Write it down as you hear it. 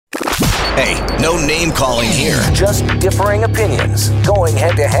Hey, no name calling here. Just differing opinions going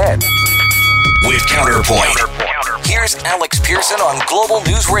head to head. With Counterpoint. Here's Alex Pearson on Global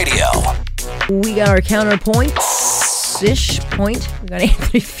News Radio. We got our counterpoint-ish point. We got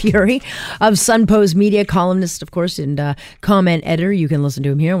Anthony Furey of Sunpost Media, columnist, of course, and comment editor. You can listen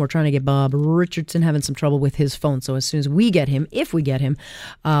to him here. We're trying to get Bob Richardson, having some trouble with his phone. So as soon as we get him, if we get him,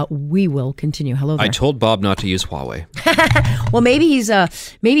 we will continue. Hello there. I told Bob not to use Huawei. Well, maybe he's in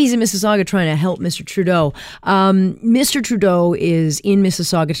Mississauga trying to help Mr. Trudeau. Mr. Trudeau is in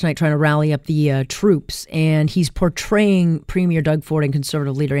Mississauga tonight trying to rally up the troops, and he's portraying Premier Doug Ford and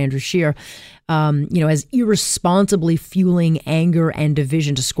Conservative leader Andrew Scheer as irresponsibly fueling anger and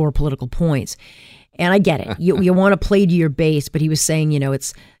division to score political points. And I get it. You want to play to your base, but he was saying,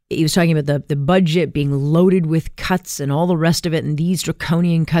 he was talking about the budget being loaded with cuts and all the rest of it, and these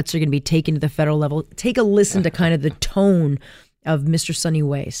draconian cuts are going to be taken to the federal level. Take a listen to kind of the tone of Mr. Sunny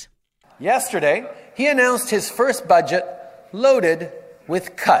Ways. Yesterday, he announced his first budget loaded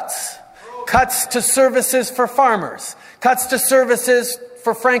with cuts. Cuts to services for farmers, cuts to services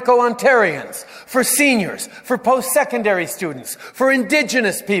for Franco-Ontarians, for seniors, for post-secondary students, for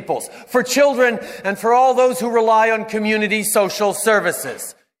Indigenous peoples, for children, and for all those who rely on community social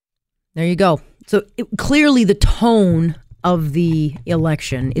services. There you go. So clearly the tone of the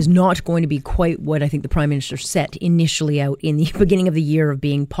election is not going to be quite what I think the Prime Minister set initially out in the beginning of the year of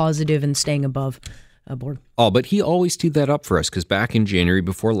being positive and staying above board. Oh, but he always teed that up for us, because back in January,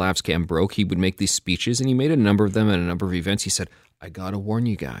 before Lapscam broke, he would make these speeches, and he made a number of them at a number of events. He said, I gotta warn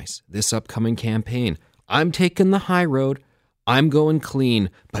you guys, this upcoming campaign, I'm taking the high road, I'm going clean,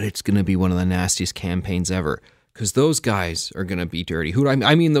 but it's gonna be one of the nastiest campaigns ever. Because those guys are going to be dirty.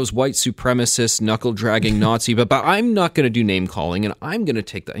 I mean those white supremacist, knuckle-dragging Nazi, but I'm not going to do name-calling, and I'm going to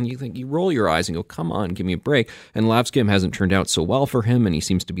take that. And you roll your eyes and go, come on, give me a break. And Lapscam hasn't turned out so well for him, and he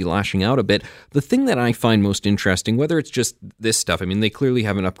seems to be lashing out a bit. The thing that I find most interesting, whether it's just this stuff, I mean, they clearly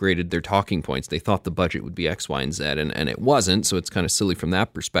haven't upgraded their talking points. They thought the budget would be X, Y, and Z, and it wasn't, so it's kind of silly from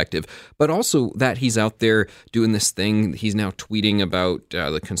that perspective. But also that he's out there doing this thing. He's now tweeting about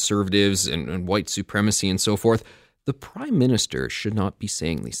the Conservatives and white supremacy and so forth. The Prime Minister should not be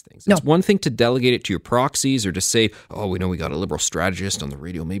saying these things. It's one thing to delegate it to your proxies or to say, oh, we know we got a Liberal strategist on the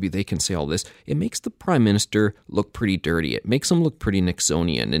radio, maybe they can say all this. It makes the Prime Minister look pretty dirty. It makes him look pretty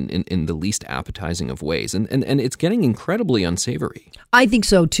Nixonian in the least appetizing of ways. And it's getting incredibly unsavory. I think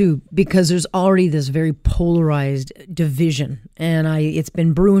so, too, because there's already this very polarized division. And it's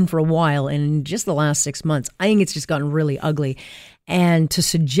been brewing for a while. And in just the last 6 months, I think it's just gotten really ugly. And to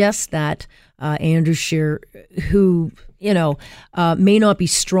suggest that Andrew Scheer, who, may not be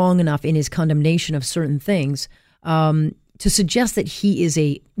strong enough in his condemnation of certain things, to suggest that he is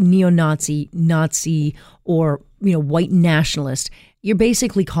a neo-Nazi, Nazi, or, white nationalist, you're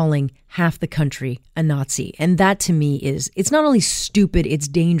basically calling half the country a Nazi. And that to me it's not only stupid, it's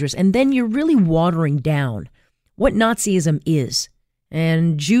dangerous. And then you're really watering down what Nazism is.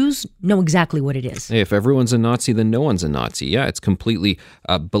 And Jews know exactly what it is. Hey, if everyone's a Nazi, then no one's a Nazi. Yeah, it's completely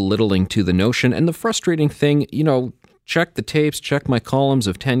belittling to the notion. And the frustrating thing, check the tapes, check my columns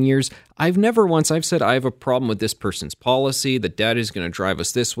of 10 years. I've said I have a problem with this person's policy. The debt is going to drive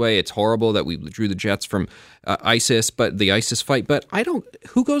us this way. It's horrible that we drew the jets from ISIS, but the ISIS fight. But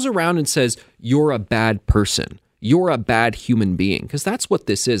who goes around and says, you're a bad person? You're a bad human being, because that's what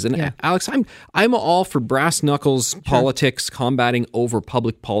this is. And yeah. Alex, I'm all for brass knuckles politics combating over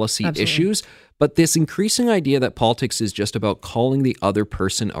public policy issues, but this increasing idea that politics is just about calling the other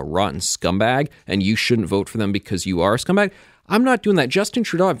person a rotten scumbag and you shouldn't vote for them because you are a scumbag. I'm not doing that. Justin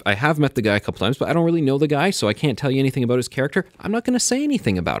Trudeau, I have met the guy a couple times, but I don't really know the guy, so I can't tell you anything about his character. I'm not going to say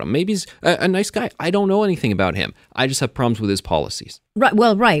anything about him. Maybe he's a nice guy. I don't know anything about him. I just have problems with his policies. Right.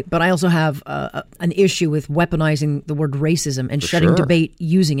 Well, right. But I also have an issue with weaponizing the word racism and shutting debate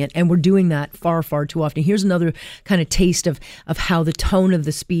using it. And we're doing that far, far too often. Here's another kind of taste of how the tone of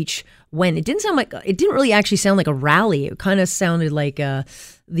the speech went. It didn't really actually sound like a rally. It kind of sounded like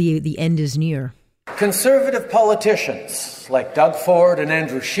the end is near. Conservative politicians like Doug Ford and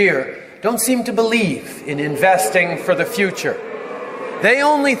Andrew Scheer don't seem to believe in investing for the future. They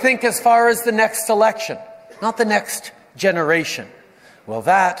only think as far as the next election, not the next generation. Well,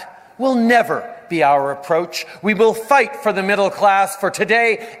 that will never be our approach. We will fight for the middle class for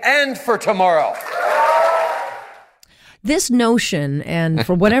today and for tomorrow. This notion, and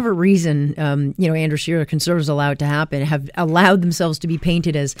for whatever reason, Andrew Scheer, Conservatives allowed to happen, have allowed themselves to be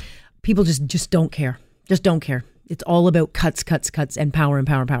painted as people just don't care. Just don't care. It's all about cuts, and power,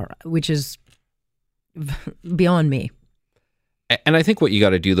 which is beyond me. And I think what you got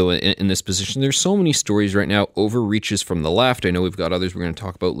to do, though, in this position, there's so many stories right now, overreaches from the left. I know we've got others we're going to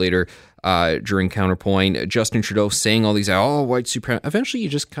talk about later during Counterpoint. Justin Trudeau saying all these, white supremacy. Eventually, you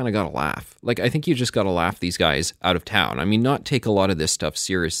just kind of got to laugh. Like, I think you just got to laugh these guys out of town. I mean, not take a lot of this stuff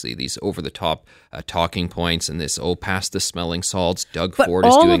seriously, these over-the-top talking points and this, pass the smelling salts. Doug Ford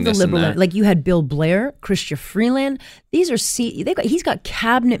is doing this and that. Like, you had Bill Blair, Chrystia Freeland. These are, he's got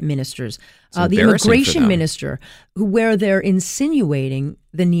cabinet ministers, the immigration minister, where they're insinuating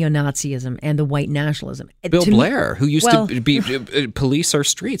the neo-Nazism and the white nationalism. Bill Blair, who used to be police our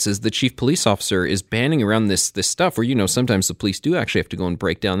streets as the chief police officer, is banning around this stuff where, sometimes the police do actually have to go and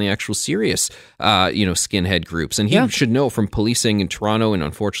break down the actual serious, skinhead groups. And he should know from policing in Toronto, and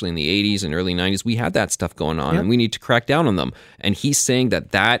unfortunately in the 80s and early 90s, we had that stuff going on and we need to crack down on them. And he's saying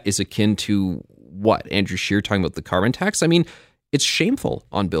that is akin to what? Andrew Scheer talking about the carbon tax? I mean, it's shameful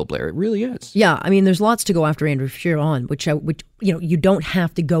on Bill Blair. It really is. Yeah, I mean, there's lots to go after Andrew Scheer on, which you don't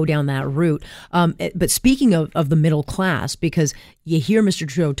have to go down that route. But speaking of the middle class, because you hear Mr.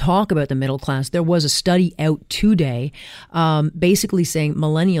 Trudeau talk about the middle class, there was a study out today basically saying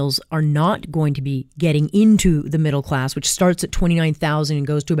millennials are not going to be getting into the middle class, which starts at 29,000 and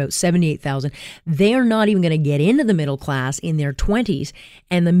goes to about 78,000. They are not even going to get into the middle class in their 20s.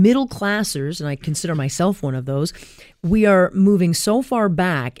 And the middle classers, and I consider myself one of those, we are moving so far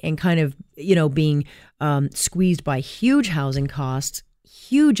back and kind of, being squeezed by huge housing costs,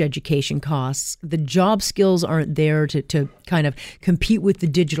 huge education costs. The job skills aren't there to kind of compete with the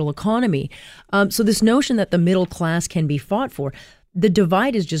digital economy. So this notion that the middle class can be fought for, the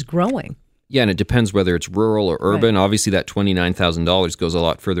divide is just growing. Yeah, and it depends whether it's rural or urban. Right. Obviously, that $29,000 goes a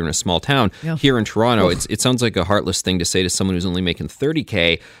lot further in a small town. Yeah. Here in Toronto, it sounds like a heartless thing to say to someone who's only making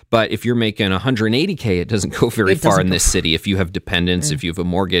 $30K, but if you're making $180K, it doesn't go very far in this city if you have dependents, if you have a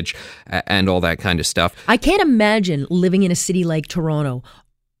mortgage, and all that kind of stuff. I can't imagine living in a city like Toronto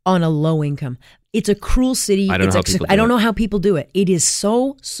on a low income. It's a cruel city. I don't know how people do it. It is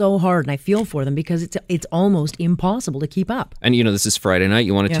so hard, and I feel for them because it's almost impossible to keep up. And this is Friday night.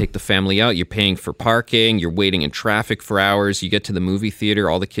 You want to take the family out. You're paying for parking. You're waiting in traffic for hours. You get to the movie theater.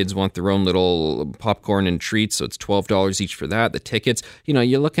 All the kids want their own little popcorn and treats, so it's $12 each for that. The tickets.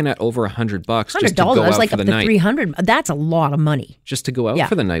 You're looking at over $100 just to go out like for the night. $300. That's a lot of money just to go out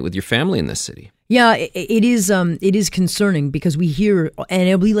for the night with your family in this city. Yeah, it is concerning because we hear, and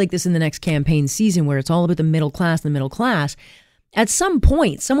it'll be like this in the next campaign season where it's all about the middle class. At some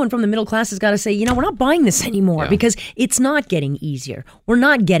point, someone from the middle class has got to say, we're not buying this anymore because it's not getting easier. We're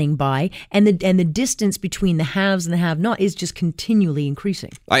not getting by, and the distance between the haves and the have-not is just continually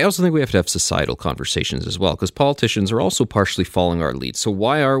increasing. I also think we have to have societal conversations as well, because politicians are also partially following our lead. So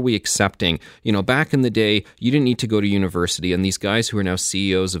why are we accepting, back in the day, you didn't need to go to university, and these guys who are now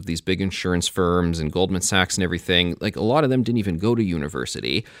CEOs of these big insurance firms and Goldman Sachs and everything, like a lot of them didn't even go to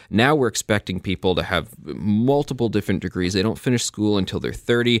university. Now we're expecting people to have multiple different degrees. They don't finish school until they're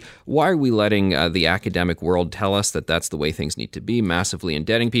 30. Why are we letting the academic world tell us that that's the way things need to be, massively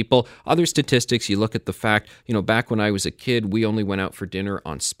indebting people? Other statistics, you look at the fact, back when I was a kid, we only went out for dinner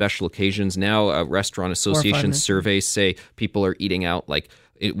on special occasions. Now, Restaurant Association surveys say people are eating out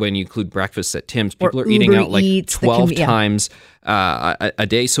when you include breakfast at Tim's, people are eating out 12 times a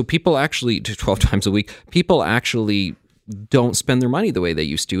day. So people actually, 12 times a week, people actually don't spend their money the way they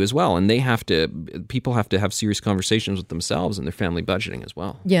used to as well. And people have to have serious conversations with themselves and their family budgeting as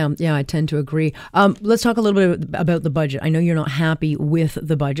well. Yeah, I tend to agree. Let's talk a little bit about the budget. I know you're not happy with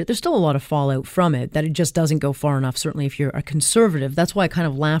the budget. There's still a lot of fallout from it, that it just doesn't go far enough, certainly if you're a conservative. That's why I kind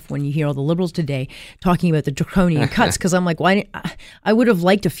of laugh when you hear all the Liberals today talking about the draconian cuts, because I'm like, I would have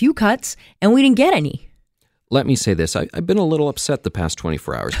liked a few cuts, and we didn't get any. Let me say this. I've been a little upset the past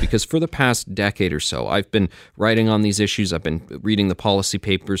 24 hours because for the past decade or so, I've been writing on these issues. I've been reading the policy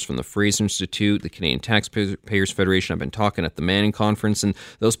papers from the Fraser Institute, the Canadian Taxpayers Federation. I've been talking at the Manning Conference and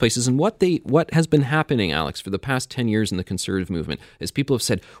those places. And what has been happening, Alex, for the past 10 years in the Conservative movement is people have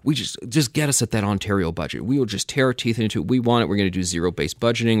said, we just get us at that Ontario budget. We will just tear our teeth into it. We want it. We're going to do zero-based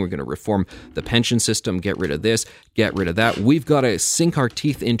budgeting. We're going to reform the pension system, get rid of this, get rid of that. We've got to sink our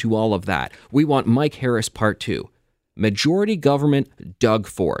teeth into all of that. We want Mike Harris Part 2. Majority government, Doug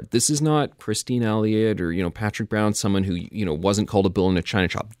Ford. This is not Christine Elliott or, Patrick Brown, someone who, wasn't called a bull in a china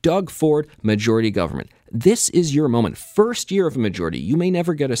shop. Doug Ford, majority government. This is your moment. First year of a majority. You may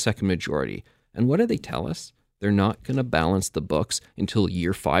never get a second majority. And what do they tell us? They're not going to balance the books until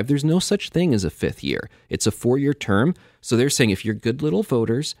year 5. There's no such thing as a 5th year. It's a 4-year term. So they're saying if you're good little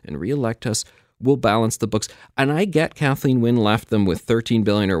voters and re-elect us, We'll balance the books. And I get Kathleen Wynne left them with $13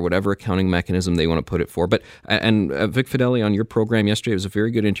 billion or whatever accounting mechanism they want to put it for. But Vic Fedeli on your program yesterday, it was a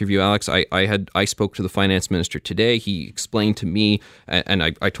very good interview, Alex. I spoke to the finance minister today. He explained to me, and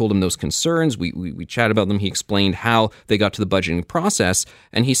I told him those concerns. We chatted about them. He explained how they got to the budgeting process.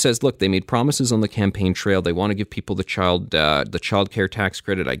 And he says, look, they made promises on the campaign trail. They want to give people the child care tax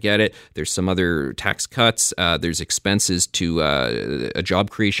credit. I get it. There's some other tax cuts. There's expenses to a job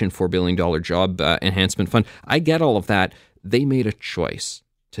creation, $4 billion job enhancement fund. I get all of that. They made a choice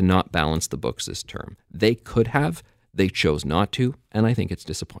to not balance the books this term. They could have. They chose not to, and I think it's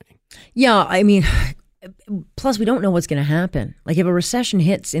disappointing. Yeah, I mean, plus we don't know what's going to happen. Like if a recession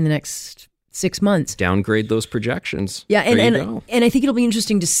hits in the next 6 months, downgrade those projections. Yeah, and I think it'll be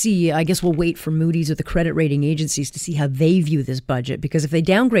interesting to see. I guess we'll wait for Moody's or the credit rating agencies to see how they view this budget, because if they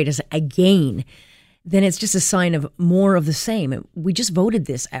downgrade us again, then it's just a sign of more of the same. We just voted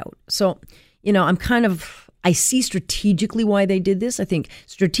this out. So, I see strategically why they did this. I think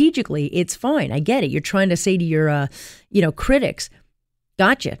strategically it's fine. I get it. You're trying to say to your, critics,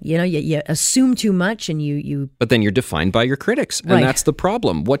 gotcha. You assume too much and you. But then you're defined by your critics, and right. That's the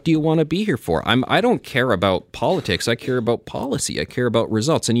problem. What do you want to be here for? I don't care about politics. I care about policy. I care about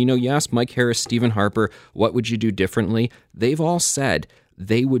results. And you ask Mike Harris, Stephen Harper, what would you do differently? They've all said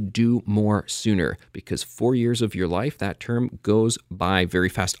they would do more sooner, because 4 years of your life, that term goes by very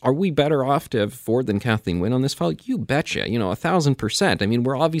fast. Are we better off to have Ford than Kathleen Wynne on this file? You betcha, 1,000%. I mean,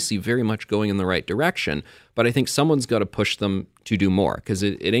 we're obviously very much going in the right direction, but I think someone's got to push them to do more, because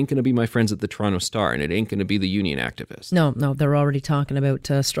it ain't going to be my friends at the Toronto Star, and it ain't going to be the union activists. No, they're already talking about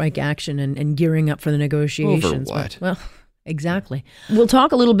strike action and gearing up for the negotiations. Over what? Well, exactly. We'll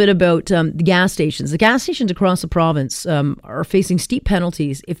talk a little bit about the gas stations. The gas stations across the province are facing steep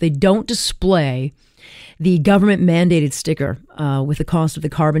penalties if they don't display the government-mandated sticker with the cost of the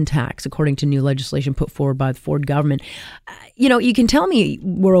carbon tax, according to new legislation put forward by the Ford government. You can tell me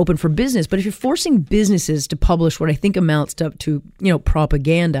we're open for business, but if you're forcing businesses to publish what I think amounts to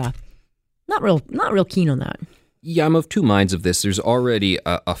propaganda, not real keen on that. Yeah, I'm of two minds of this. There's already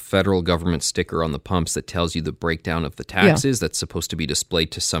a federal government sticker on the pumps that tells you the breakdown of the taxes that's supposed to be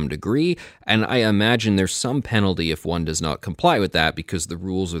displayed to some degree. And I imagine there's some penalty if one does not comply with that, because the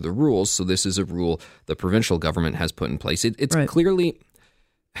rules are the rules. So this is a rule the provincial government has put in place. It's right. Clearly,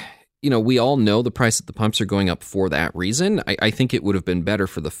 we all know the price at the pumps are going up for that reason. I think it would have been better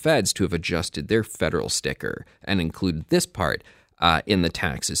for the feds to have adjusted their federal sticker and included this part in the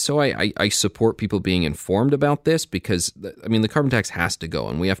taxes. So I support people being informed about this, because, the carbon tax has to go,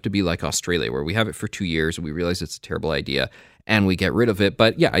 and we have to be like Australia, where we have it for 2 years and we realize it's a terrible idea and we get rid of it.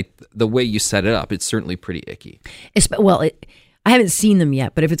 But yeah, the way you set it up, it's certainly pretty icky. I haven't seen them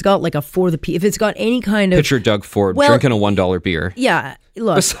yet, but if it's got like if it's got any kind of... Picture Doug Ford drinking a $1 beer. Yeah,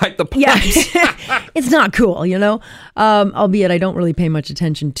 look. Beside the pumps. Yeah, it's not cool, albeit I don't really pay much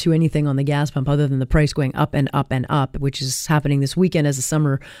attention to anything on the gas pump other than the price going up and up and up, which is happening this weekend as the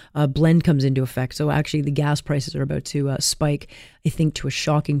summer blend comes into effect. So actually the gas prices are about to spike, I think, to a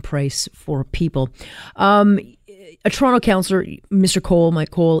shocking price for people. A Toronto councillor,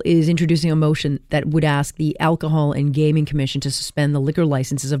 Mike Cole, is introducing a motion that would ask the Alcohol and Gaming Commission to suspend the liquor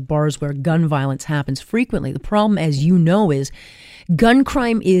licenses of bars where gun violence happens frequently. The problem, as you know, is gun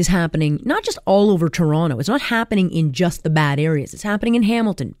crime is happening not just all over Toronto. It's not happening in just the bad areas. It's happening in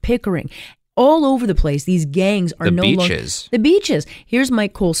Hamilton, Pickering, all over the place. These gangs are no longer... The beaches. Here's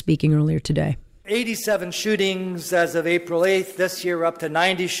Mike Cole speaking earlier today. 87 shootings as of April 8th. This year, up to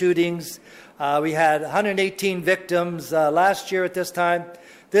 90 shootings. We had 118 victims last year at this time.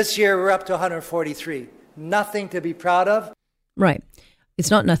 This year, we're up to 143. Nothing to be proud of. Right.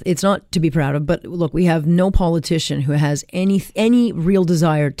 It's not to be proud of. But look, we have no politician who has any real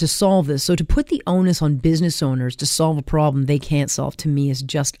desire to solve this. So to put the onus on business owners to solve a problem they can't solve, to me, is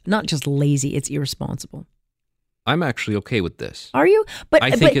just not just lazy. It's irresponsible. I'm actually okay with this. Are you? But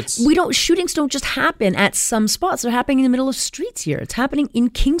it's... shootings don't just happen at some spots. They're happening in the middle of streets here. It's happening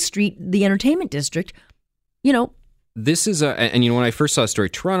in King Street, the entertainment district. This is when I first saw a story,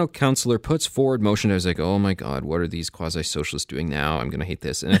 Toronto councillor puts forward motion. I was like, oh my God, what are these quasi-socialists doing now? I'm going to hate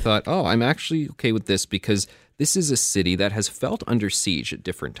this. And I thought, I'm actually okay with this, because this is a city that has felt under siege at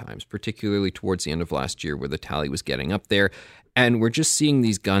different times, particularly towards the end of last year, where the tally was getting up there. And we're just seeing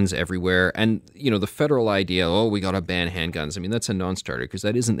these guns everywhere. And, the federal idea, we got to ban handguns. That's a non-starter, because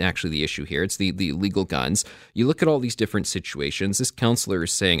that isn't actually the issue here. It's the illegal guns. You look at all these different situations. This councillor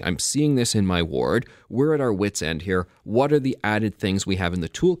is saying, I'm seeing this in my ward. We're at our wits' end here. What are the added things we have in the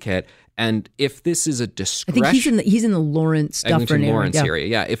toolkit? And if this is a I discretion, think he's in the Lawrence Eglinton Dufferin Lawrence area. area.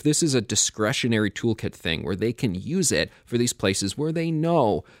 Yeah, if this is a discretionary toolkit thing where they can use it for these places where they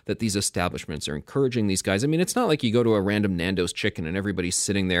know that these establishments are encouraging these guys. I mean, it's not like you go to a random Nando's Chicken and everybody's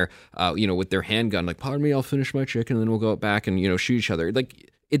sitting there, with their handgun, like, pardon me, I'll finish my chicken and then we'll go back and, shoot each other.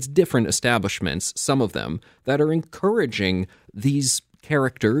 Like, it's different establishments, some of them, that are encouraging these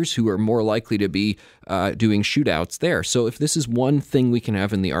characters who are more likely to be doing shootouts there. So if this is one thing we can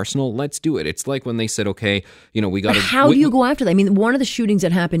have in the arsenal, let's do it. It's like when they said, okay, we got to... How do you go after that? I mean, one of the shootings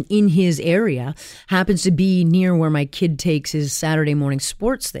that happened in his area happens to be near where my kid takes his Saturday morning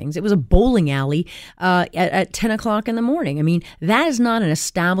sports things. It was a bowling alley at 10 o'clock in the morning. I mean, that is not an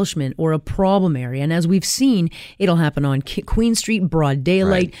establishment or a problem area. And as we've seen, it'll happen on Queen Street, broad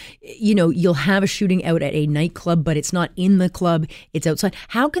daylight. Right. You'll have a shooting out at a nightclub, but it's not in the club. It's outside.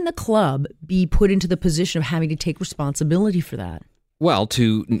 How can the club be put into the position of having to take responsibility for that? Well,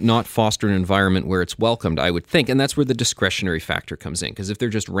 to not foster an environment where it's welcomed, I would think. And that's where the discretionary factor comes in. Because if they're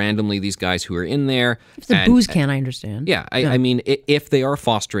just randomly these guys who are in there... If it's a booze can, I understand. Yeah, I mean, if they are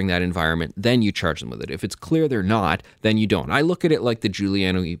fostering that environment, then you charge them with it. If it's clear they're not, then you don't. I look at it like the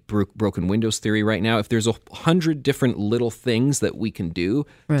Giuliani broken windows theory right now. If there's 100 different little things that we can do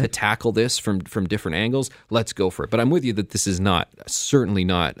to tackle this from different angles, let's go for it. But I'm with you that this is certainly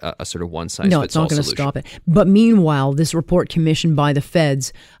not a sort of one-size-fits-all solution. No, it's not going to stop it. But meanwhile, this report commissioned by the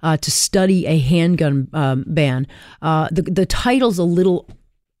feds to study a handgun ban. The title's a little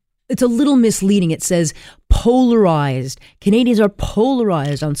misleading. It says polarized. Canadians are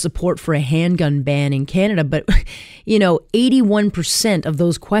polarized on support for a handgun ban in Canada. But, 81% of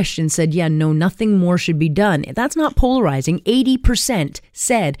those questions said, yeah, no, nothing more should be done. That's not polarizing. 80%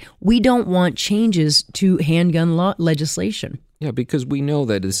 said we don't want changes to handgun law legislation. Yeah, because we know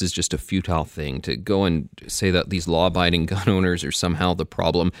that this is just a futile thing to go and say that these law-abiding gun owners are somehow the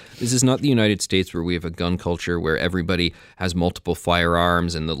problem. This is not the United States where we have a gun culture where everybody has multiple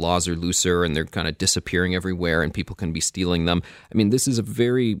firearms and the laws are looser and they're kind of disappearing everywhere and people can be stealing them. I mean, this is a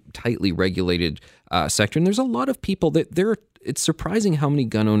very tightly regulated sector, and there's a lot of people that it's surprising how many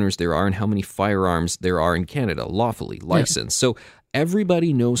gun owners there are and how many firearms there are in Canada, lawfully licensed. So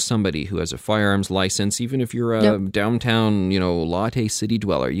everybody knows somebody who has a firearms license. Even if you're a downtown, latte city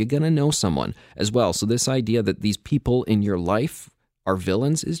dweller, you're going to know someone as well. So this idea that these people in your life are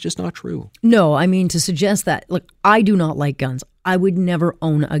villains is just not true. No, I mean, to suggest that, look, I do not like guns. I would never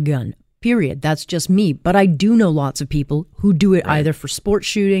own a gun. Period. That's just me. But I do know lots of people who do it either for sport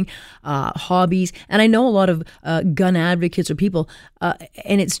shooting, hobbies. And I know a lot of gun advocates or people.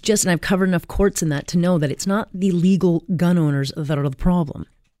 And it's just, and I've covered enough courts in that to know that it's not the legal gun owners that are the problem.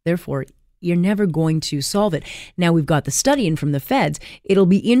 Therefore, you're never going to solve it. Now we've got the study in from the feds. It'll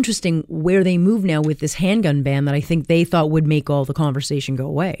be interesting where they move now with this handgun ban that I think they thought would make all the conversation go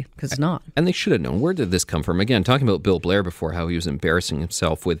away, because it's not. And they should have known. Where did this come from? Again, talking about Bill Blair before, how he was embarrassing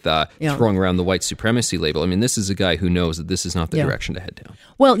himself with throwing around the white supremacy label. I mean, this is a guy who knows that this is not the direction to head down.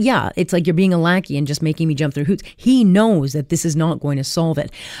 Well, yeah, it's like you're being a lackey and just making me jump through hoops. He knows that this is not going to solve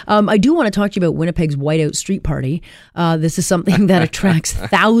it. I do want to talk to you about Winnipeg's Whiteout Street Party. This is something that attracts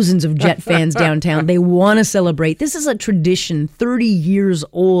thousands of Jet fans downtown. They want to celebrate. This is a tradition 30 years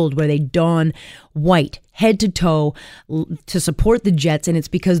old where they don white head to toe to support the Jets, and it's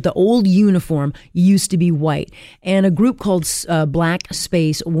because the old uniform used to be white. And a group called Black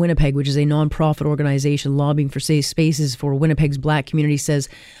Space Winnipeg, which is a nonprofit organization lobbying for safe spaces for Winnipeg's black community, says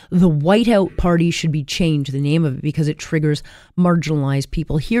the Whiteout Party should be changed, the name of it, because it triggers marginalized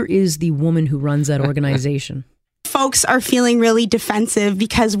people. Here is the woman who runs that organization. Folks are feeling really defensive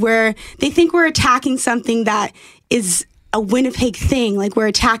because they think we're attacking something that is a Winnipeg thing. Like, we're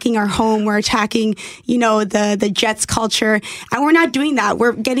attacking our home, we're attacking, the Jets culture, and we're not doing that.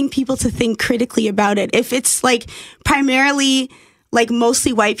 We're getting people to think critically about it. If it's primarily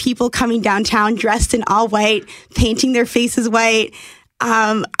mostly white people coming downtown dressed in all white, painting their faces white,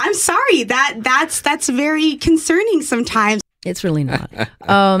 I'm sorry, that's very concerning sometimes. It's really not.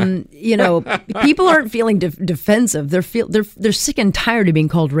 People aren't feeling defensive. They're sick and tired of being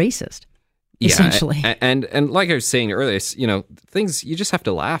called racist. Essentially. And like I was saying earlier, things, you just have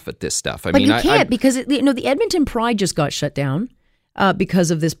to laugh at this stuff. But you can't, because the Edmonton Pride just got shut down because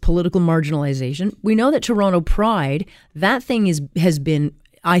of this political marginalization. We know that Toronto Pride, that thing has been,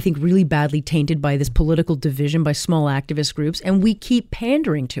 I think, really badly tainted by this political division by small activist groups, and we keep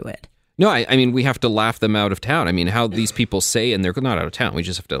pandering to it. No, I mean, we have to laugh them out of town. I mean, how these people say, and they're not out of town. We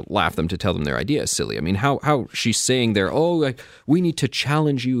just have to laugh them to tell them their idea is silly. I mean, how she's saying there, we need to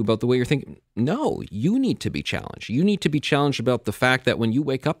challenge you about the way you're thinking. No, you need to be challenged. You need to be challenged about the fact that when you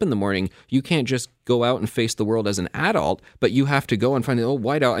wake up in the morning, you can't just go out and face the world as an adult, but you have to go and find,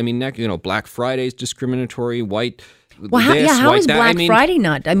 white out. I mean, Black Friday is discriminatory, white. Well, how is Black Friday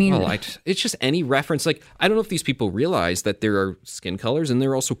not? I mean, it's just any reference. Like, I don't know if these people realize that there are skin colors and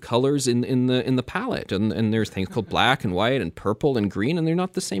there are also colors in the palette, and there's things called black and white and purple and green, and they're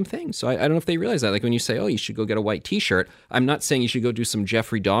not the same thing. So I don't know if they realize that. Like when you say, you should go get a white T-shirt, I'm not saying you should go do some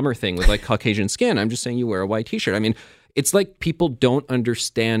Jeffrey Dahmer thing with like Caucasian skin. I'm just saying you wear a white T-shirt. I mean, it's like people don't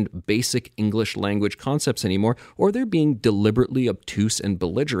understand basic English language concepts anymore, or they're being deliberately obtuse and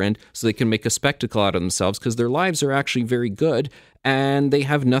belligerent so they can make a spectacle out of themselves because their lives are actually very good and they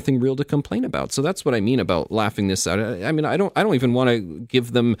have nothing real to complain about. So that's what I mean about laughing this out. I mean, I don't even want to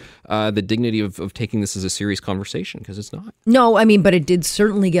give them the dignity of taking this as a serious conversation because it's not. No, I mean, but it did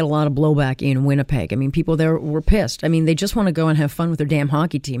certainly get a lot of blowback in Winnipeg. I mean, people there were pissed. I mean, they just want to go and have fun with their damn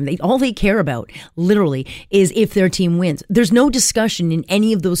hockey team. All they care about, literally, is if their team wins. There's no discussion in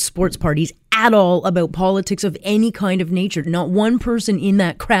any of those sports parties at all about politics of any kind of nature. Not one person in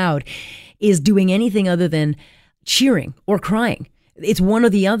that crowd is doing anything other than cheering or crying. It's one or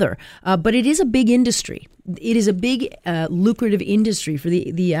the other. But it is a big industry. It is a big, lucrative industry for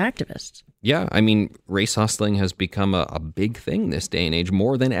the activists. Yeah, I mean, race hustling has become a big thing this day and age,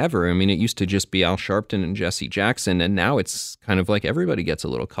 more than ever. I mean, it used to just be Al Sharpton and Jesse Jackson, and now it's kind of like everybody gets a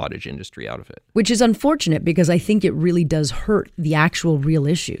little cottage industry out of it. Which is unfortunate because I think it really does hurt the actual real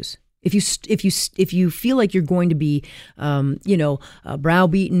issues. If you feel like you're going to be,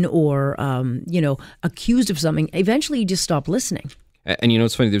 browbeaten or, accused of something, eventually you just stop listening. And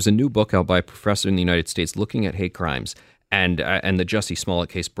it's funny, there's a new book out by a professor in the United States looking at hate crimes. And the Jussie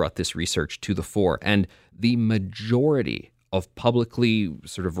Smollett case brought this research to the fore. And the majority of publicly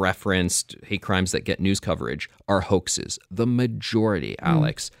sort of referenced hate crimes that get news coverage are hoaxes. The majority,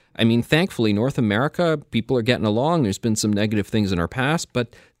 Alex. I mean, thankfully, North America, people are getting along. There's been some negative things in our past,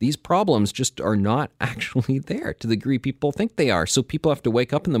 but these problems just are not actually there to the degree people think they are. So people have to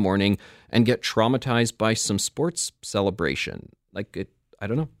wake up in the morning and get traumatized by some sports celebration. I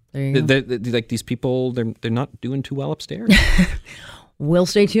don't know. Like these people, they're not doing too well upstairs. We'll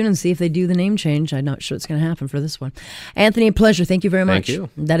stay tuned and see if they do the name change. I'm not sure it's going to happen for this one. Anthony, a pleasure. Thank you very much. Thank you.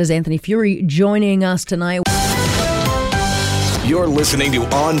 That is Anthony Furey joining us tonight. You're listening to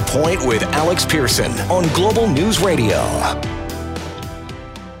On Point with Alex Pearson on Global News Radio.